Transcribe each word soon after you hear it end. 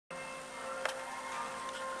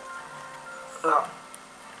Oh.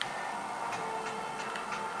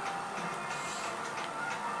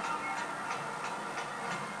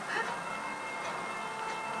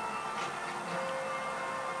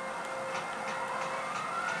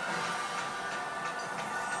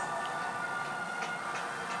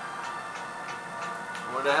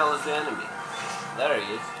 Where the hell is the enemy? There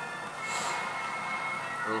he is.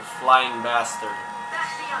 Little flying bastard.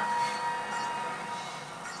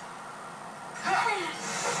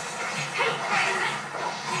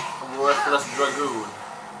 A worthless dragoon.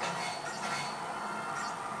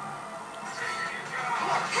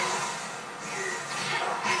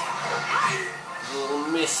 Little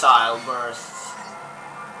missile bursts.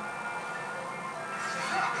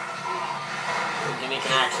 Thinking he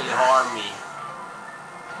can actually harm me.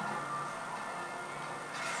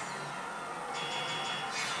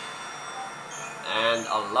 And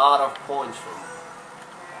a lot of points from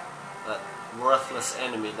that worthless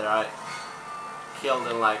enemy that I killed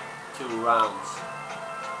in like 2 rounds.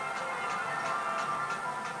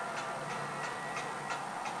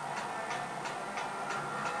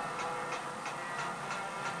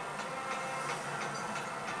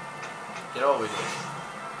 Get over here.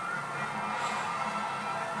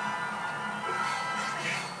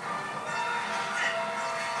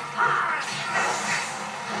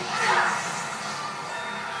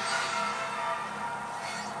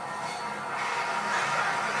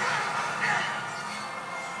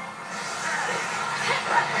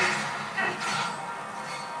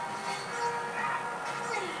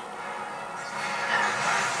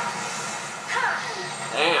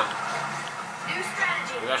 Damn.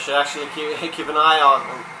 Maybe I should actually keep an eye on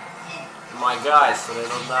my guys so they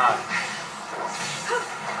don't die.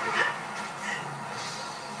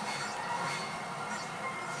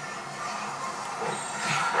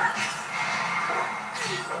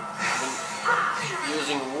 I've been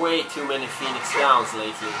using way too many Phoenix Downs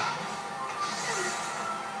lately.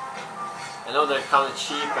 I know they're kind of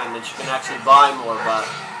cheap and that you can actually buy more, but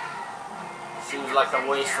it seems like a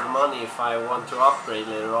waste of money if I want to upgrade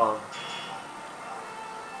later on.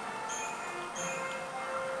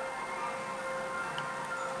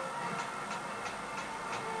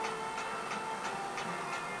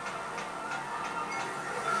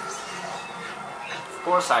 Of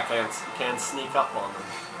course I can't sneak up on them.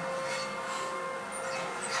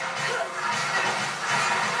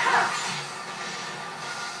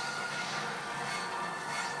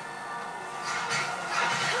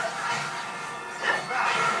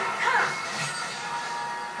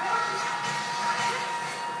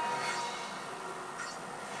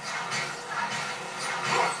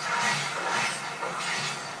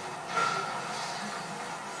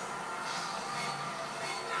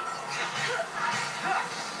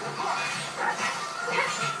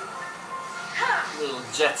 Little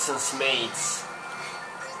Jetsons mates.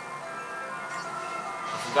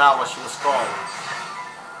 I forgot what she was called.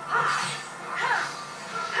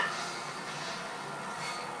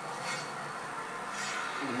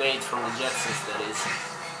 The maid from the Jetsons, that is.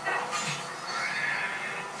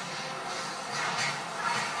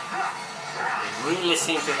 They really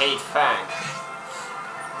seem to hate Fang.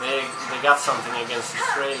 They got something against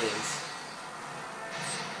Australians.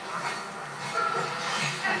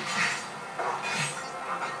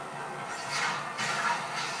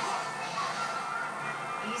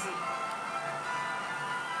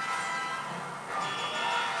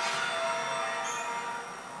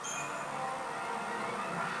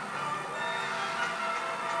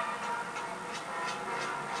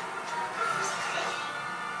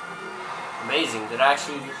 Amazing, did I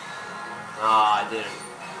actually... Ah, I didn't.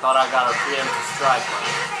 Thought I got a preemptive strike on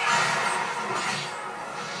it.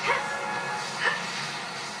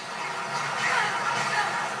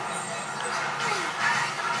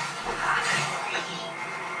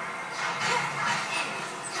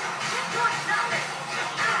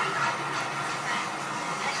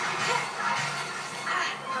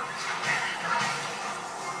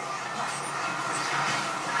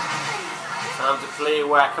 Time to play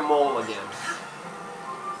whack-a-mole again.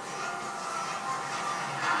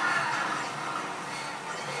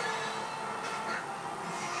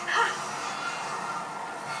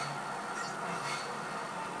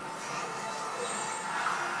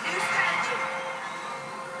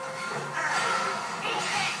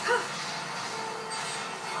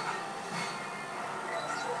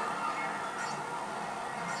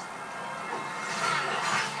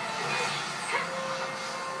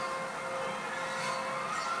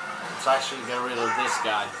 Let's actually get rid of this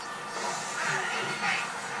guy.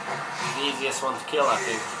 The easiest one to kill, I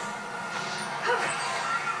think.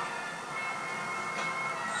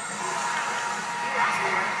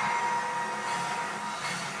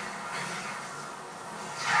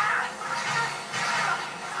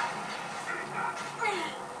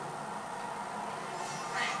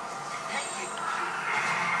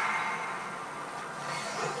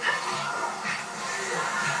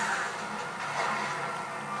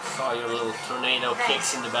 Oh, your little tornado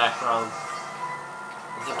kicks in the background.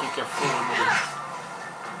 I think you can fool me.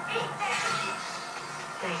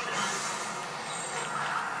 Thank you.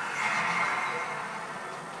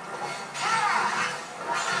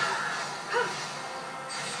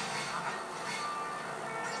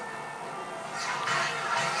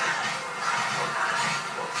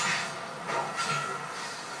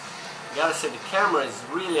 I gotta say, the camera is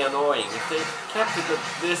really annoying. If they kept it at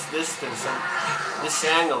this distance and this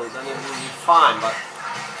angle, then it would be fine, but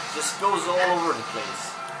it just goes all over the place.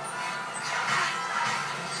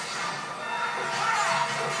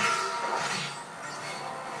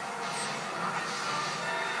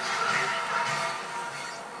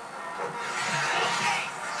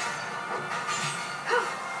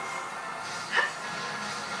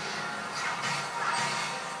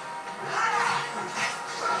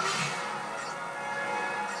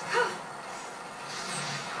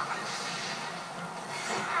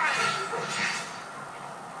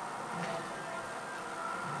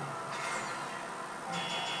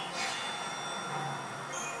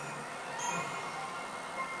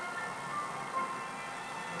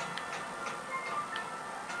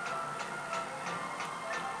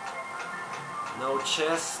 No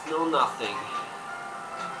chest, no nothing.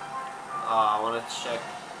 I want to check.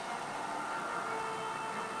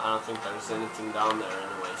 I don't think there's anything down there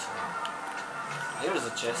anyway, so. Here's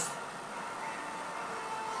a chest.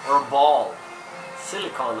 Or a ball.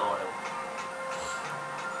 Silicone oil.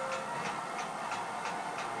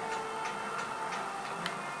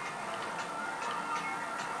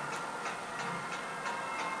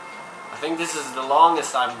 I think this is the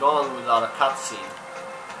longest I've gone without a cutscene.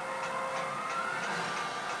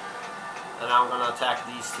 And I'm gonna attack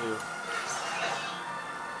these two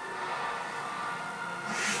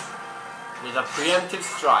with a preemptive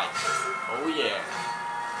strike. Oh yeah.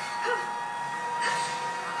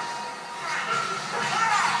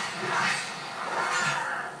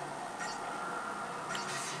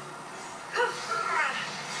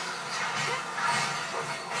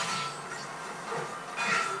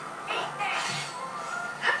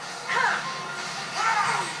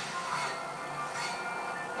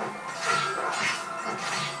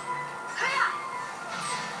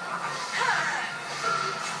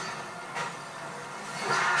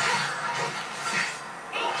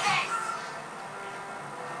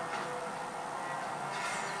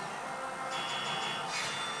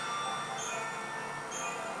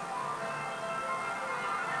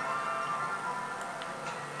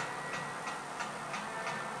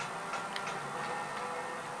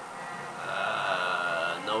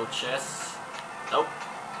 No chests. Nope.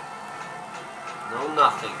 No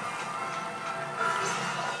nothing.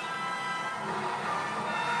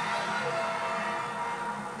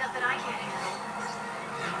 Nothing I can't handle.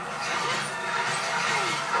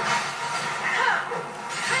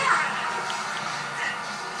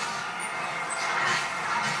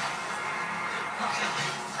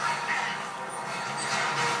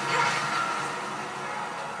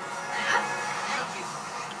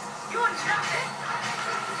 You're nothing.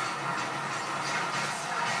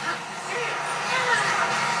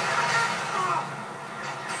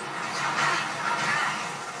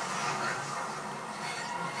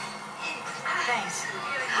 Thanks.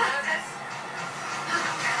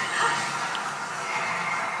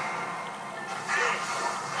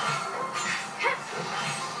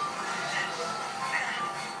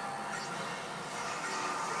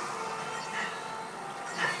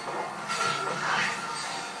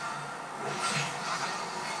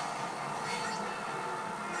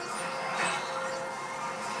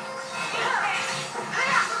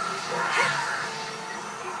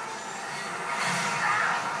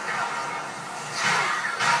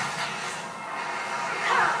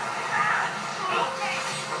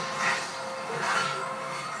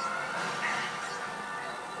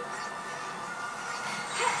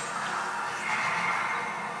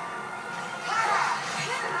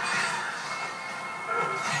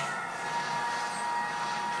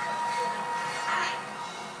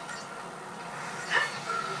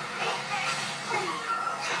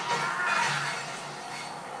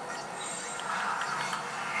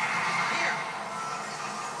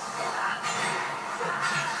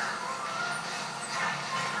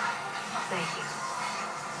 Thank you.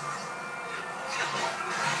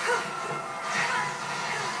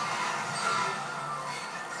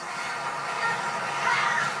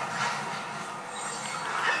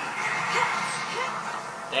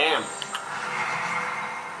 Damn.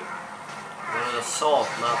 One of the assault,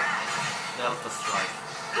 not Delta Strike.